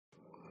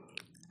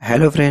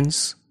Hello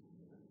friends,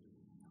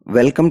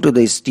 welcome to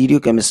the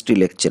stereochemistry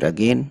lecture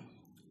again.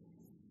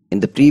 In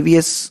the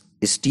previous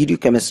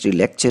stereochemistry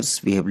lectures,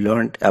 we have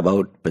learned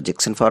about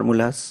projection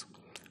formulas,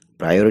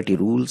 priority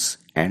rules,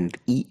 and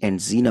E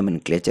and Z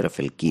nomenclature of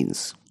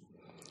alkenes.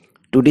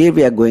 Today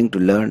we are going to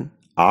learn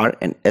R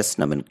and S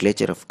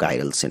nomenclature of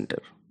chiral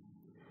center.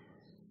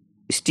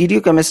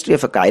 Stereochemistry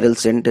of a chiral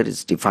center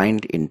is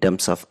defined in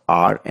terms of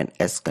R and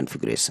S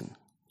configuration.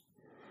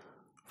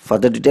 For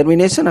the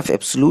determination of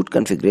absolute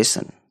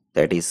configuration,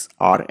 that is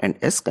R and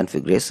S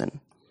configuration,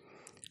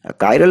 a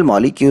chiral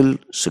molecule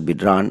should be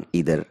drawn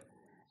either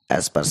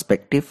as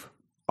perspective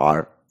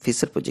or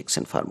Fischer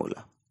projection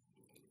formula.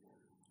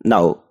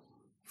 Now,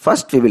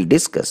 first we will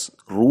discuss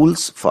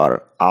rules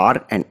for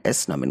R and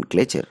S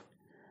nomenclature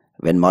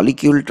when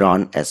molecule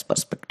drawn as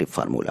perspective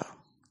formula.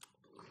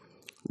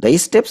 The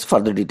steps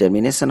for the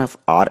determination of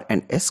R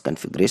and S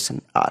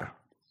configuration are: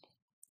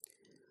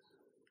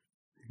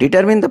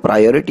 determine the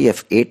priority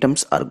of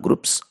atoms or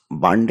groups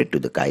bonded to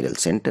the chiral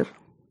center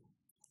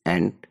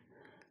and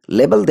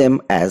label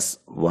them as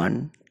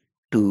 1,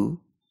 2,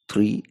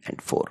 3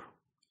 and 4.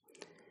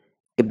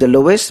 If the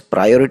lowest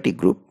priority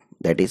group,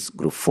 that is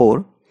group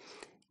 4,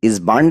 is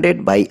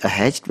bonded by a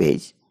hatched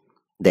wedge,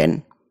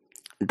 then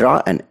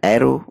draw an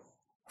arrow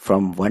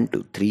from 1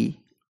 to 3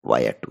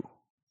 via 2.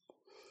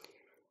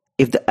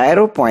 If the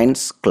arrow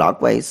points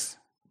clockwise,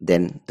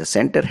 then the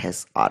center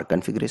has R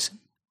configuration.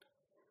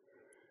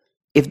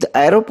 If the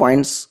arrow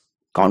points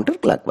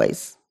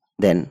counterclockwise,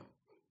 then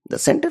the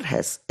center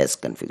has S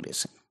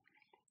configuration.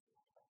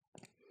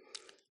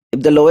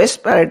 If the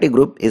lowest priority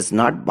group is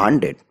not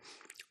bonded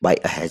by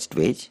a hatched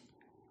wedge,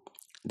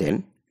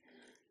 then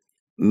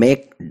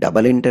make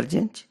double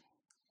interchange,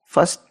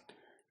 first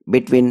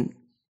between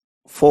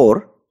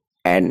 4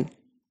 and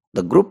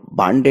the group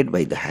bonded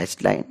by the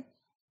hatched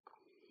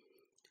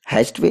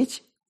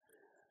wedge,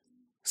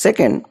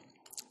 second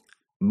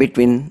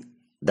between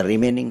the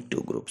remaining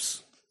two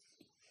groups.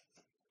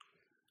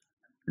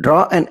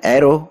 Draw an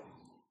arrow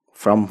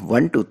from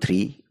 1 to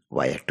 3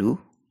 via 2.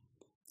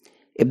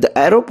 If the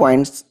arrow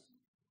points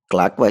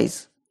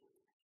clockwise,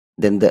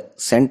 then the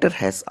center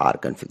has R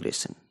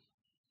configuration.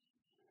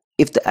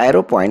 If the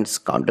arrow points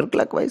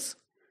counterclockwise,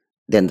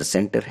 then the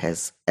center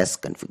has S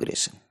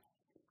configuration.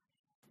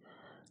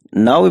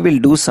 Now we will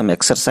do some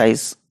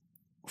exercise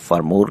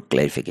for more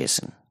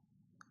clarification.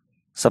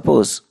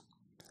 Suppose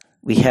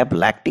we have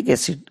lactic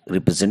acid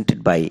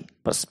represented by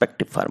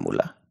perspective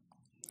formula.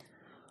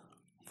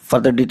 For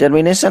the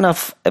determination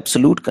of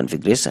absolute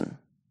configuration,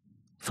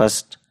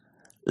 first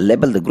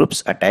label the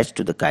groups attached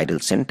to the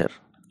chiral center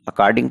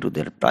according to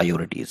their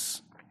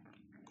priorities.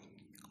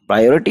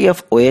 Priority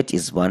of OH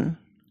is 1,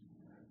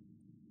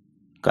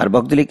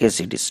 carboxylic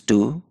acid is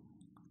 2,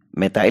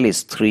 methyl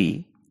is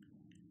 3,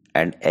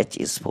 and H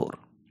is 4.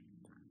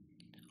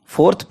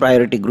 Fourth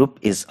priority group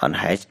is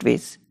unhatched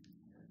wedge,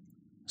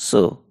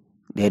 so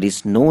there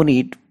is no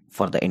need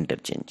for the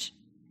interchange.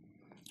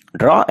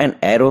 Draw an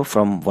arrow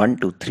from 1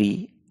 to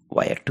 3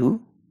 via 2.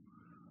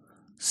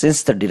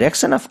 Since the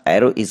direction of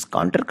arrow is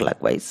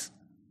counterclockwise,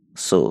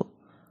 so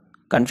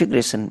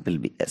configuration will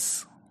be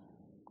S.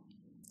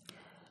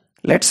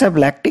 Let's have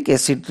lactic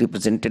acid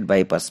represented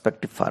by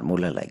perspective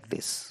formula like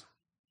this.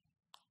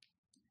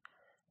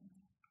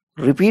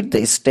 Repeat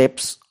the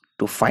steps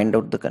to find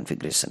out the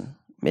configuration.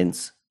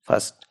 Means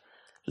first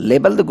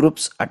label the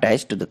groups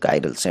attached to the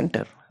chiral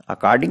center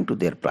according to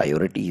their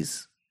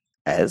priorities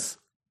as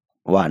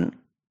 1,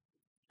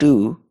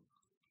 2,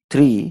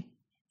 3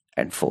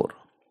 and 4.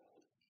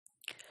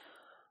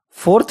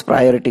 Fourth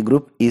priority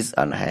group is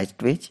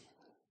unhatched wedge,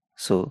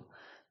 so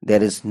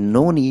there is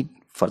no need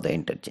for the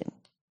interchange.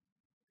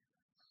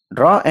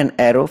 Draw an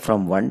arrow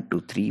from 1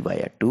 to 3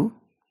 via 2.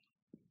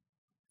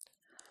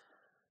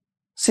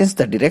 Since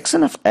the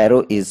direction of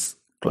arrow is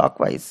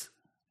clockwise,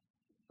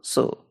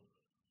 so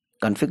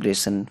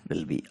configuration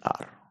will be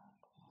R.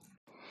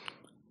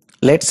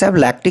 Let's have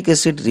lactic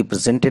acid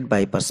represented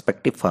by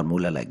perspective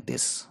formula like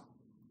this.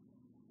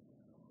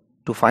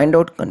 To find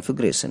out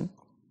configuration,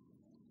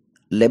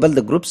 label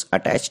the groups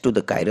attached to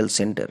the chiral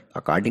center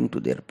according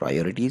to their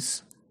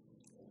priorities.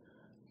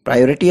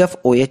 Priority of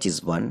OH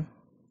is 1,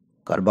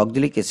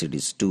 carboxylic acid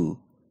is 2,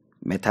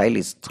 methyl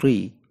is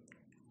 3,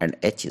 and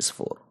H is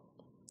 4.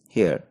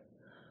 Here,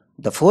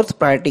 the fourth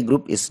priority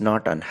group is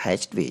not on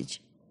hatched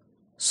wedge,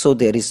 so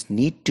there is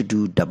need to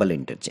do double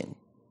interchange.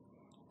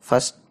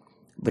 First,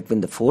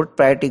 between the fourth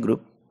priority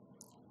group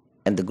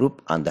and the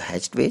group on the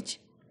hatched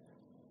wedge,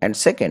 and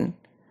second,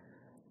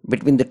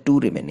 between the two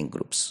remaining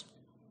groups.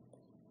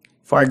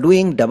 For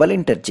doing double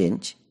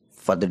interchange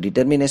for the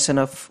determination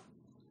of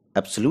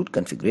absolute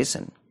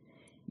configuration,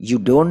 you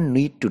don't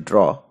need to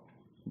draw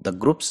the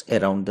groups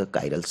around the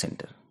chiral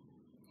center.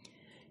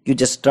 You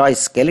just draw a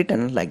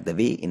skeleton like the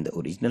way in the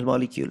original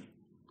molecule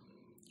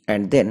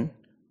and then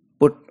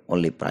put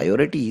only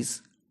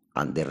priorities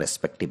on their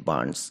respective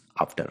bonds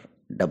after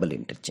double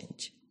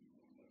interchange.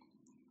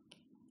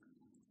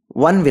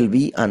 1 will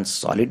be on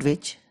solid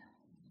wedge,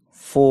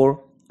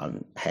 4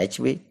 on hatch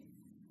wedge,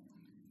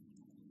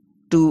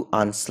 2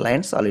 on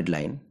slant solid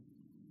line,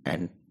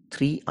 and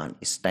 3 on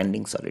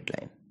standing solid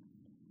line.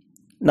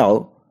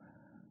 Now,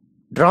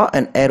 draw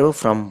an arrow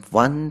from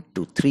 1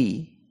 to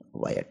 3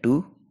 via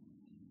 2.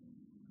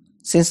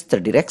 Since the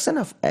direction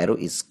of arrow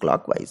is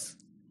clockwise,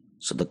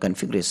 so the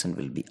configuration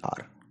will be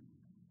R.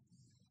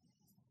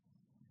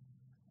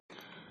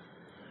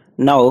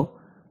 Now,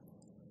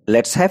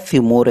 let's have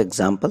few more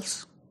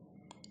examples.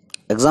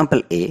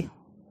 Example A.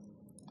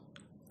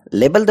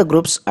 Label the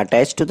groups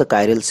attached to the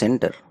chiral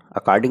center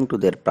according to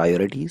their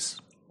priorities.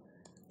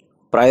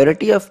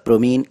 Priority of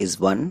bromine is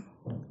 1,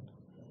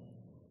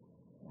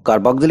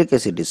 carboxylic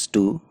acid is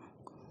 2,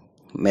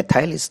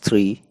 methyl is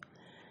 3,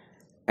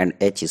 and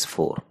H is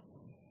 4.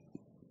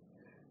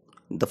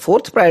 The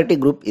fourth priority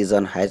group is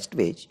on hatched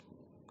wedge,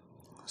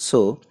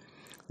 so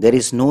there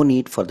is no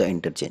need for the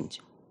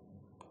interchange.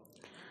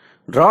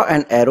 Draw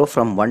an arrow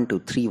from 1 to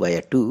 3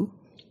 via 2.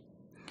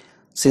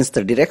 Since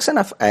the direction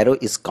of arrow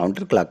is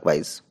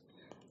counterclockwise,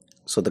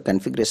 so the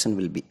configuration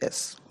will be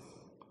S.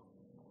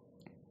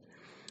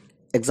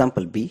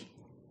 Example B.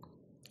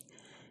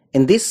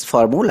 In this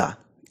formula,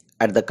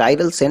 at the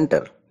chiral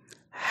center,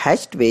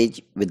 hatched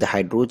wedge with the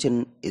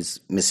hydrogen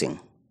is missing.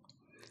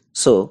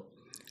 So,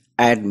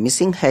 add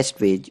missing hatched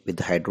wedge with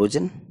the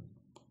hydrogen.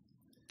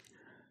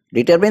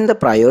 Determine the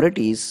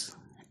priorities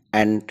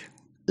and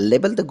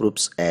label the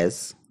groups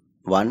as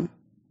 1,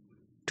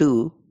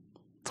 2,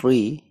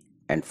 3,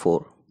 and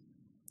 4.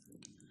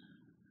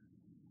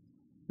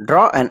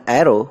 Draw an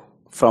arrow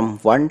from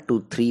 1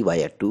 to 3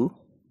 via 2.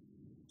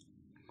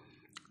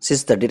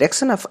 Since the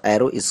direction of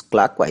arrow is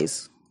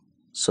clockwise,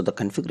 so the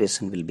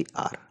configuration will be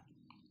R.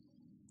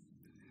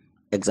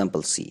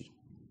 Example C.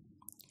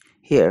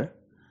 Here,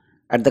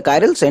 at the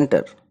chiral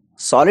center,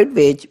 solid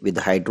wedge with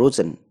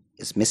hydrogen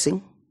is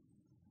missing.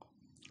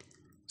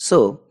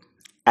 So,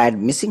 add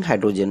missing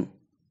hydrogen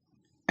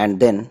and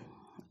then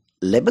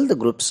label the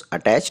groups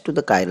attached to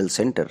the chiral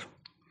center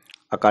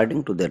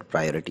according to their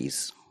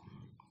priorities.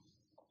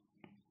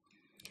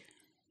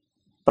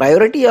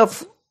 Priority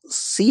of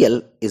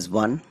Cl is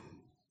 1,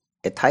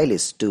 ethyl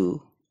is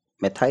 2,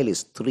 methyl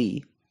is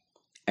 3,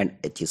 and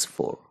H is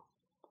 4.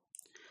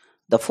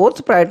 The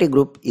fourth priority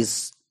group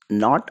is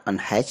not on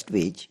hatched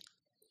wedge,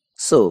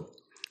 so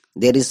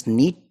there is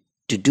need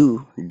to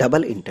do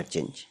double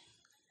interchange.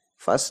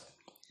 First,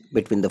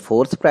 between the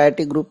fourth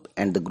priority group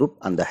and the group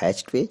on the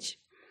hatched wedge,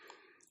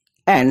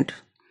 and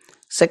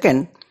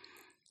second,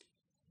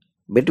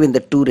 between the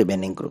two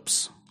remaining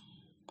groups.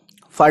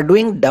 For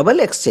doing double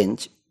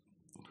exchange,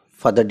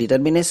 for the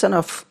determination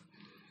of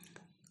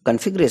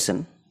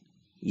configuration,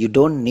 you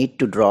don't need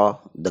to draw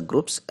the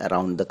groups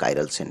around the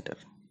chiral center.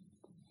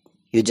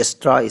 You just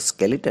draw a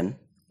skeleton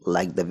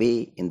like the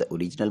way in the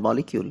original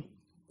molecule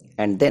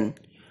and then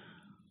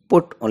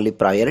put only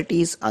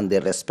priorities on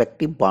their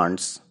respective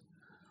bonds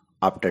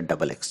after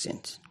double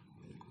exchange.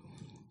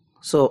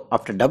 So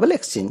after double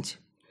exchange,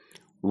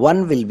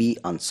 1 will be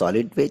on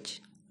solid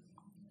wedge,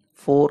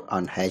 4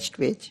 on hatched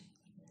wedge,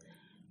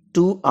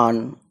 2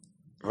 on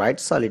right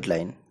solid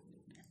line,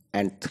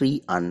 and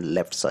 3 on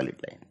left solid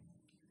line.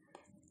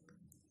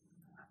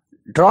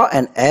 Draw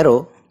an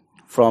arrow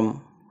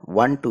from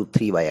 1 to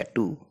 3 via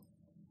 2.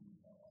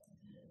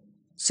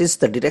 Since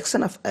the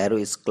direction of arrow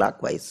is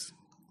clockwise,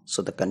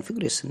 so the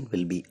configuration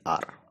will be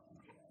R.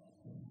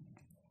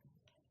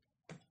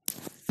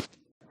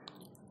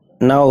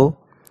 Now,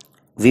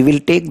 we will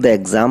take the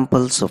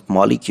examples of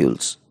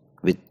molecules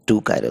with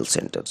two chiral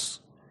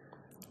centers.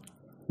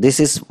 This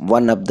is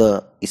one of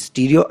the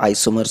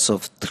stereoisomers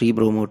of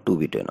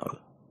 3-bromo-2-butanol.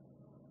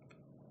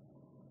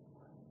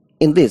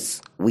 In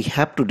this, we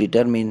have to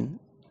determine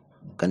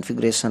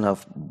configuration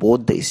of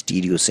both the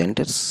stereo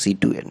centers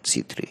C2 and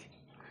C3.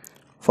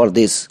 For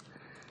this,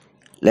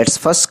 let's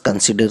first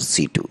consider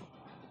C2.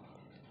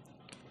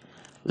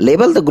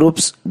 Label the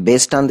groups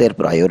based on their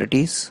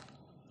priorities.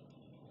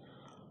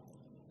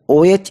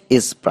 OH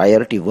is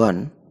priority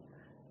 1,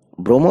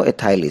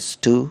 bromoethyl is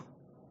 2,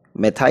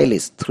 methyl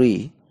is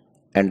 3,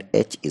 and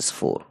H is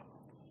 4.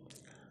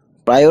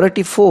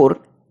 Priority 4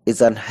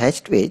 is on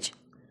hatched wedge,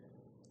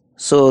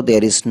 so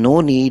there is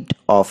no need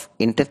of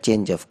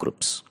interchange of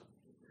groups.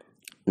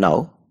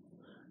 Now,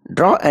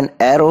 draw an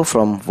arrow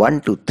from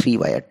 1 to 3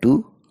 via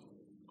 2.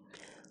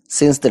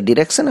 Since the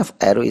direction of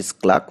arrow is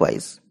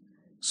clockwise,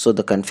 so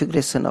the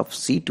configuration of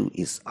C2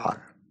 is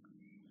R.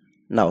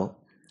 Now,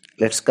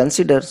 let's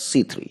consider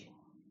C3.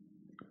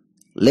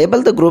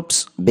 Label the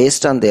groups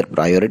based on their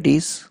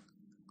priorities.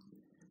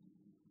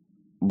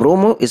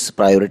 Bromo is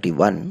priority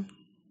 1,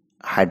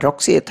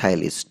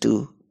 hydroxyethyl is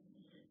 2,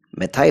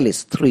 methyl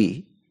is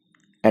 3,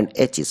 and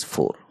H is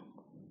 4.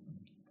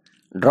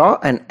 Draw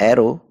an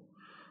arrow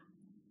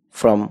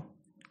from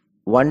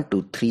 1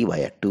 to 3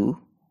 via 2.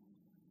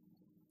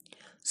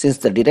 Since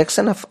the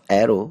direction of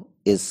arrow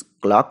is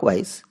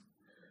clockwise,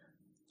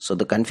 so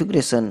the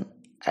configuration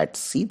at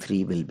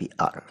C3 will be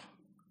R.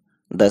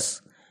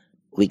 Thus,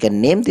 we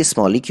can name this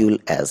molecule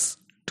as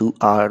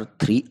 2R,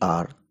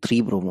 3R,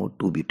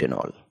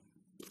 3-bromo-2-butanol.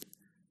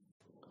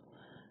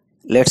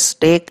 Let's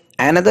take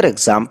another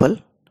example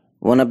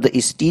one of the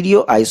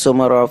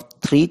stereoisomer of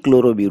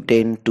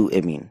 3-chlorobutane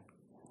 2-amine.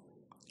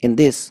 In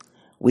this,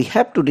 we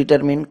have to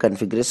determine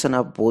configuration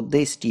of both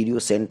the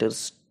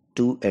stereocenters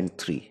 2 and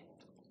 3.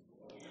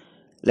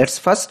 Let's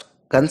first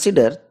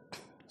consider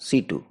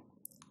C2.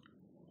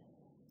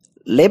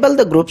 Label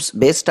the groups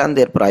based on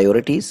their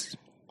priorities.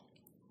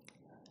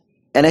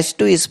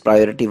 NH2 is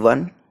priority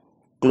 1,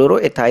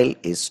 chloroethyl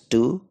is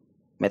 2,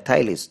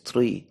 methyl is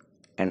 3,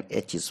 and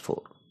H is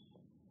 4.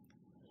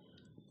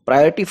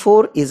 Priority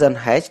 4 is on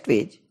hatched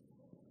wedge,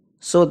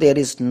 so there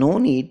is no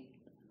need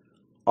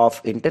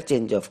of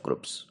interchange of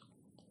groups.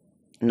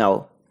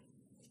 Now,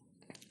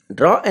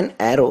 draw an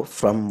arrow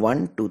from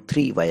 1 to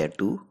 3 via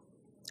 2.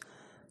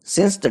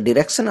 Since the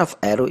direction of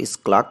arrow is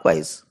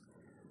clockwise,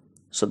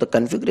 so the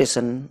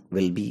configuration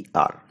will be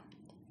R.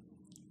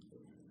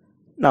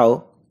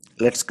 Now,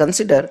 let's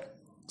consider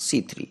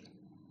C3.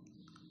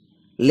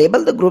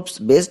 Label the groups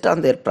based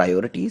on their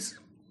priorities.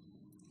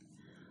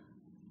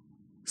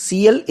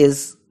 Cl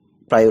is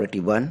priority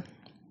 1,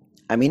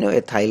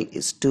 aminoethyl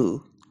is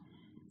 2,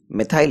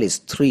 methyl is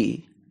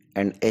 3,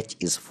 and H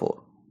is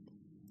 4.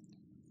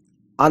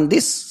 On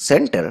this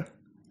center,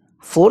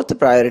 fourth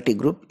priority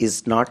group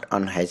is not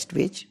on hatched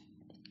wedge,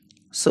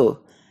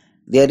 so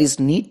there is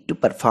need to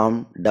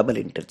perform double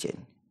interchange.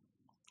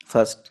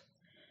 First,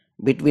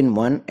 between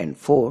 1 and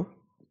 4,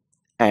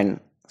 and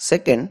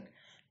second,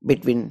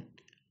 between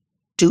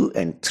 2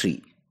 and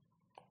 3.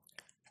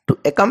 To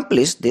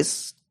accomplish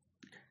this,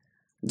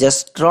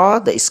 just draw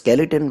the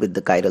skeleton with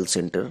the chiral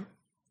center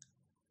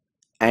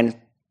and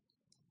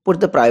put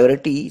the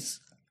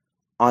priorities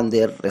on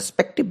their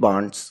respective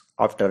bonds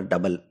after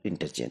double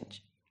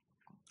interchange.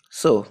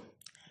 So,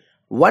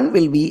 1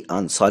 will be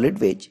on solid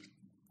wedge,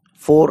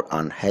 4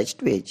 on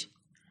hatched wedge,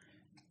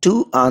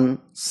 2 on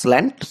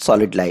slant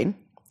solid line,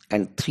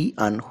 and 3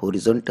 on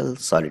horizontal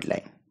solid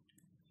line.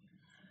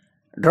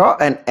 Draw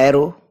an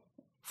arrow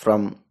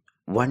from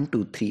 1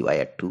 to 3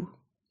 via 2.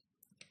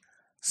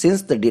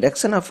 Since the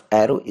direction of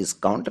arrow is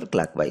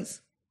counterclockwise,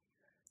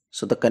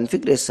 so the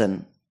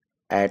configuration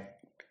at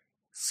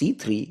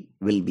C3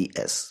 will be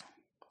S.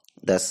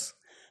 Thus,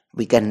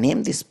 we can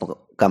name this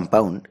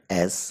compound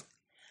as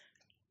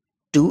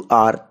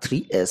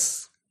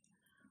 2R3S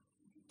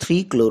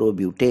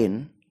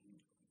 3-chlorobutane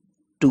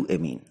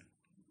 2-amine.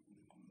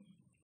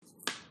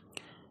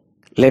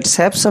 Let's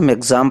have some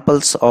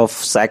examples of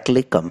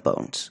cyclic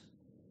compounds.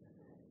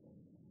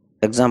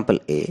 Example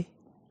A.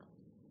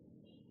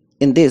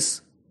 In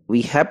this,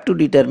 we have to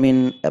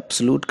determine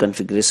absolute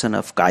configuration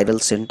of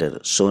chiral center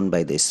shown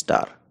by the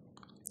star.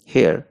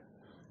 Here,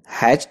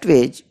 hatched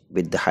wedge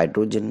with the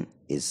hydrogen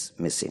is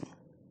missing.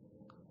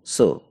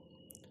 So,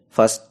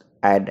 first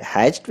add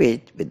hatched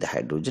wedge with the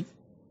hydrogen.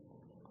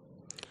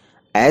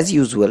 As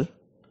usual,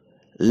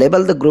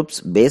 label the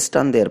groups based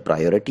on their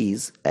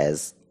priorities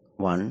as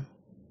 1,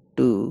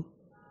 2,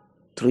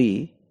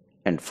 3,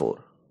 and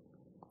 4.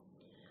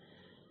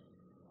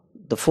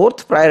 The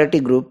fourth priority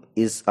group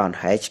is on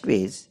hatched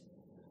wedge,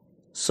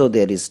 so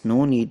there is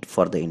no need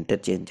for the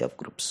interchange of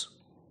groups.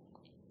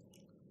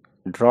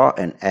 Draw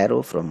an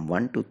arrow from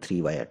 1 to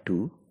 3 via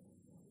 2.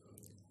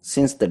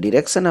 Since the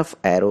direction of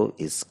arrow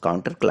is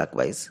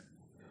counterclockwise,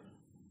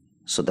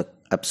 so the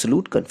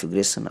absolute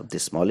configuration of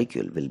this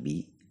molecule will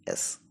be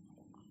S.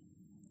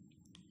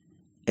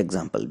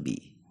 Example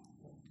B.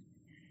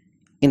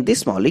 In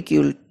this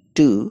molecule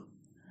 2,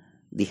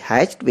 the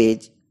hatched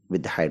wedge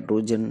with the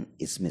hydrogen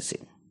is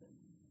missing.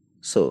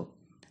 So,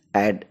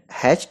 add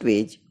hatched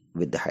wedge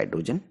with the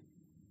hydrogen.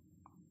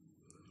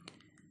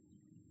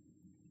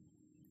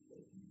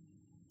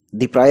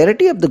 The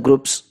priority of the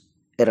groups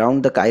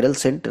around the chiral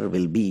center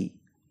will be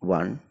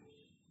 1,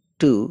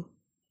 2,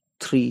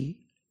 3,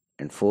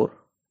 and 4.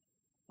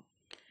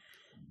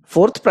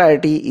 Fourth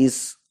priority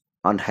is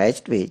on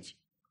hatched wedge,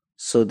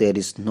 so there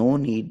is no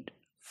need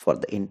for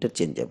the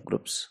interchange of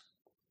groups.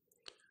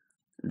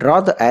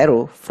 Draw the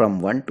arrow from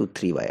 1 to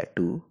 3 via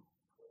 2.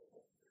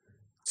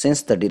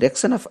 Since the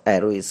direction of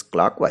arrow is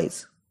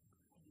clockwise,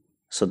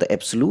 so the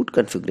absolute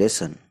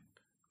configuration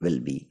will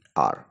be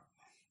R.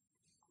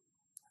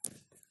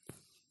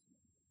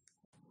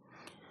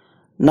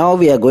 Now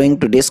we are going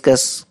to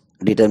discuss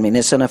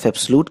determination of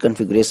absolute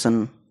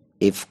configuration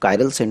if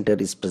chiral center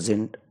is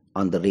present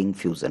on the ring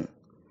fusion.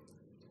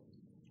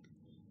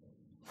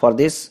 For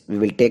this, we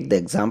will take the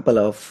example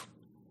of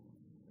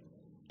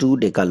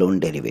 2-decalone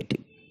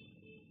derivative.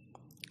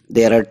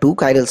 There are two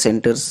chiral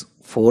centers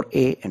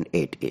 4A and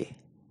 8A.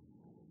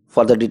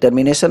 For the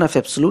determination of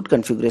absolute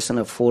configuration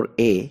of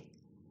 4A,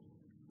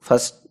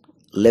 first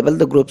label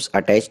the groups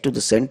attached to the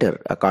center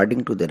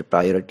according to their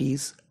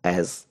priorities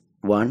as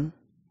 1,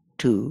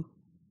 2,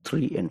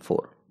 3, and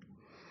 4.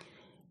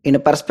 In a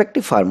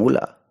perspective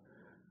formula,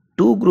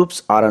 two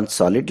groups are on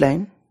solid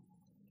line,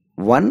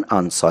 one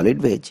on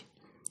solid wedge,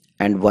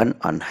 and one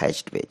on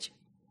hatched wedge.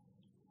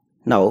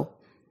 Now,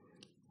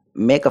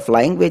 make a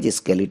flying wedge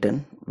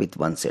skeleton with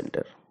one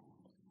center.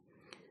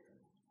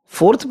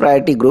 Fourth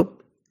priority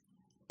group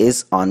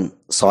is on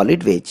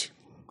solid wedge.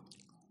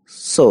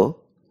 So,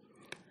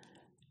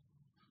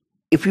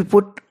 if you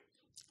put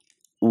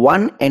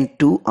 1 and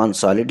 2 on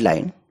solid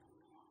line,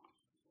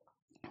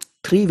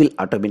 3 will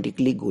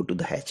automatically go to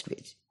the hatched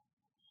wedge.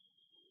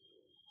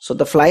 So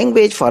the flying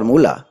wedge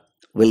formula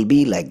will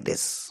be like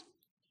this.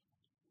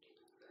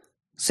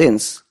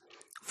 Since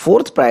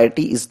fourth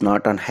priority is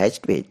not on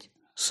hatched wedge,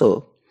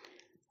 so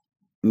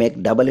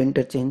make double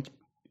interchange.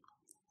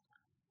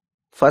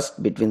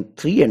 First between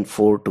 3 and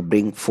 4 to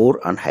bring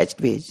 4 on hatched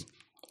wedge,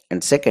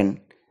 and second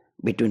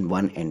between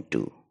 1 and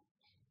 2.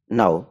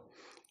 Now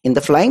in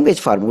the flying wedge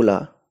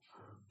formula,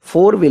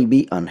 4 will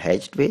be on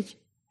hatched wedge,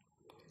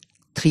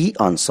 3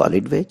 on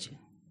solid wedge,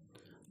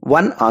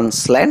 1 on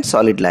slant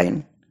solid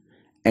line,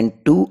 and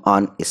 2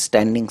 on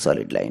standing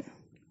solid line.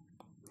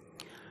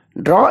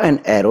 Draw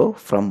an arrow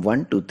from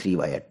 1 to 3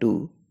 via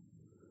 2.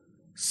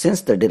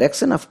 Since the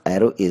direction of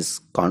arrow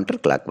is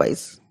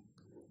counterclockwise,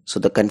 so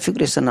the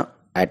configuration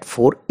at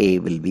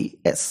 4A will be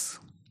S.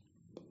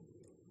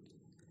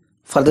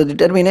 For the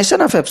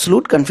determination of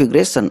absolute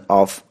configuration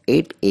of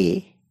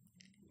 8A,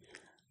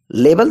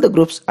 label the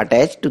groups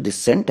attached to the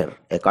center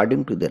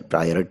according to their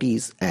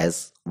priorities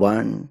as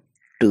 1,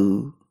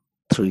 2,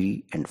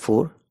 3, and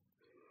 4.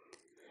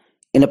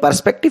 In a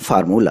perspective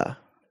formula,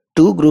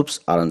 2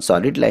 groups are on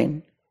solid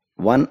line,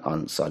 1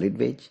 on solid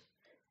wedge,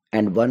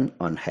 and 1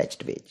 on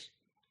hatched wedge.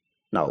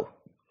 Now,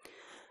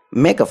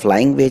 make a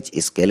flying wedge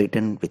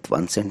skeleton with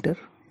 1 center.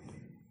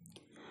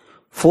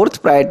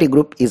 Fourth priority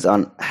group is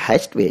on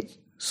hatched wedge,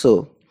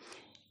 so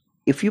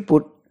if you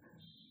put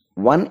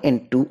 1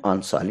 and 2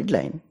 on solid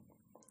line,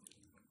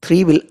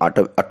 3 will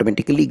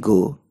automatically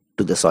go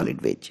to the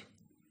solid wedge.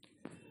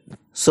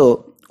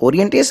 So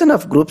orientation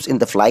of groups in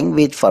the flying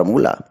wedge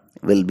formula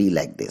will be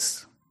like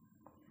this.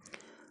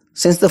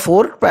 Since the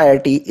fourth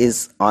priority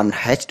is on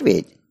hatched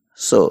wedge,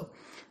 so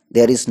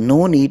there is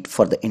no need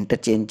for the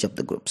interchange of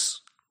the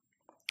groups.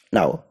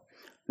 Now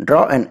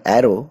draw an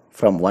arrow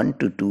from 1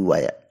 to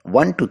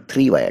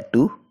 3 via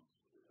 2.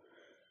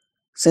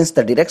 Since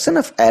the direction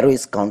of arrow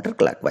is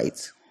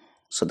counterclockwise,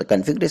 so the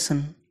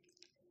configuration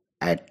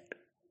at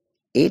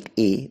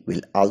 8A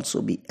will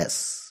also be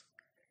S.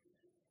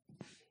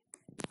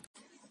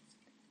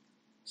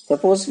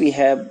 Suppose we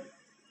have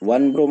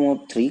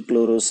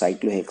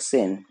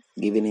 1-bromo-3-chlorocyclohexane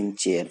given in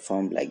chair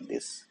form like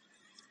this.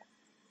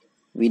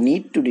 We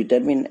need to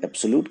determine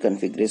absolute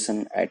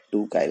configuration at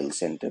 2 chiral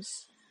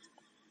centers.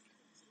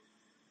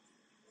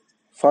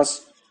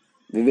 First,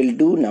 we will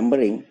do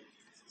numbering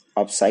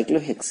of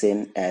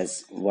cyclohexane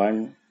as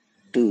 1,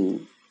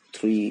 2,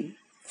 3,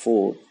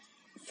 4,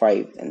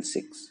 5, and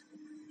 6.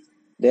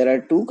 There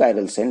are 2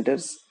 chiral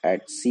centers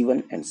at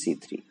C1 and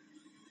C3.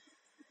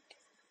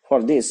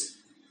 For this,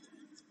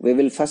 we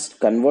will first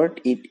convert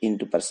it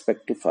into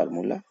perspective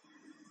formula.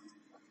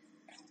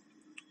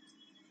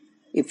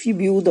 If you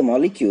view the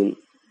molecule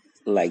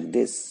like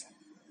this,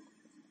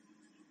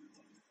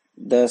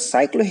 the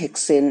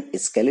cyclohexane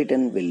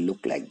skeleton will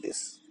look like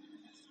this.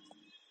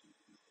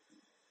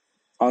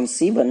 On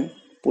C1,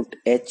 put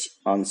H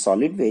on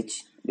solid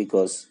wedge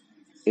because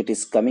it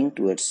is coming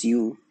towards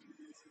you,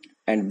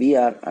 and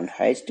Br on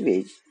hatched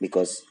wedge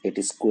because it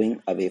is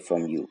going away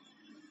from you.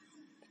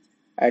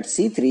 At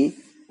C3,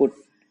 put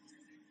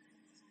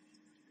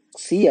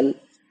Cl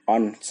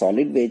on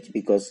solid wedge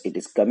because it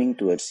is coming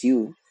towards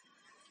you,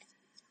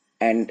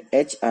 and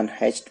H on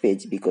hatched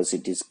wedge because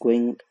it is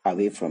going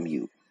away from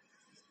you.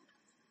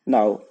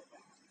 Now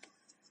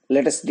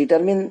let us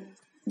determine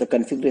the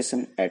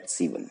configuration at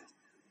C1.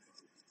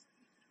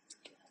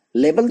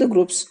 Label the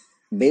groups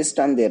based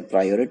on their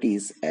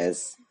priorities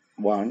as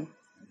 1,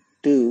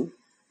 2,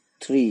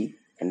 3,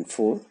 and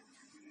 4.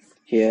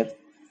 Here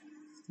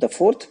the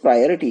fourth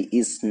priority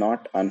is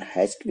not on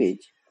hatched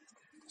wedge,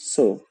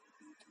 so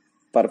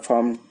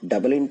perform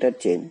double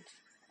interchange,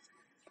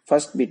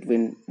 first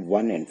between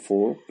 1 and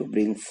 4 to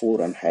bring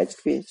 4 on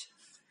hatched wedge,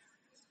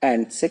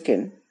 and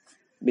second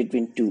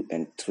between 2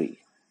 and 3.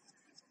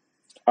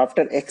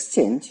 After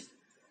exchange,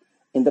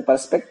 in the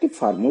perspective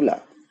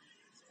formula,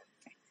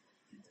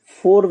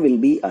 4 will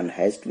be on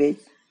hatched wedge,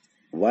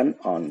 1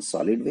 on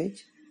solid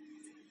wedge,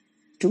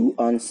 2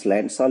 on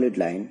slant solid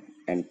line,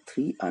 and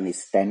 3 on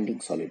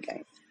standing solid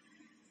line.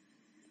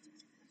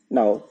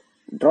 Now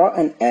draw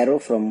an arrow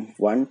from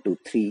 1 to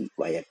 3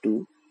 via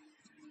 2.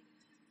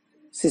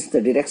 Since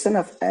the direction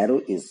of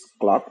arrow is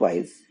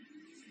clockwise,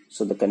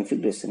 so the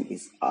configuration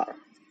is R.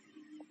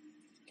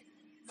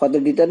 For the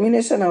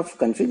determination of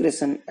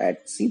configuration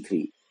at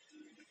C3,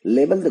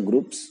 label the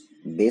groups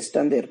based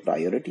on their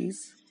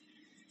priorities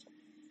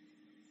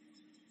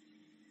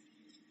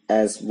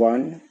as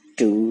 1,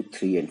 2,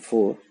 3, and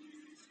 4.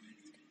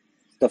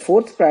 The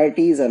fourth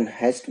priority is on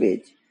hatched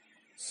wedge,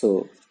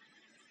 so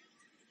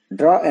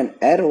draw an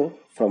arrow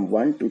from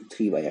 1 to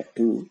 3 via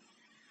 2.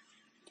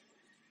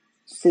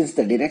 Since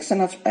the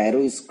direction of arrow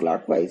is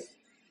clockwise,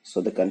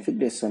 so the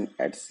configuration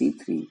at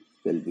C3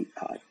 will be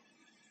R.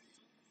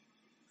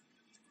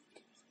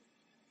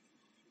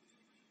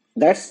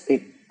 That's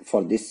it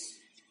for this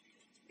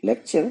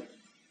lecture.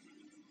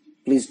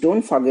 Please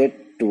don't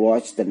forget to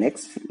watch the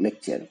next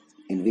lecture,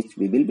 in which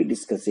we will be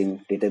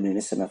discussing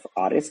determination of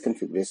RS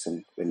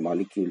configuration when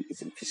molecule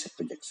is in Fischer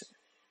projection.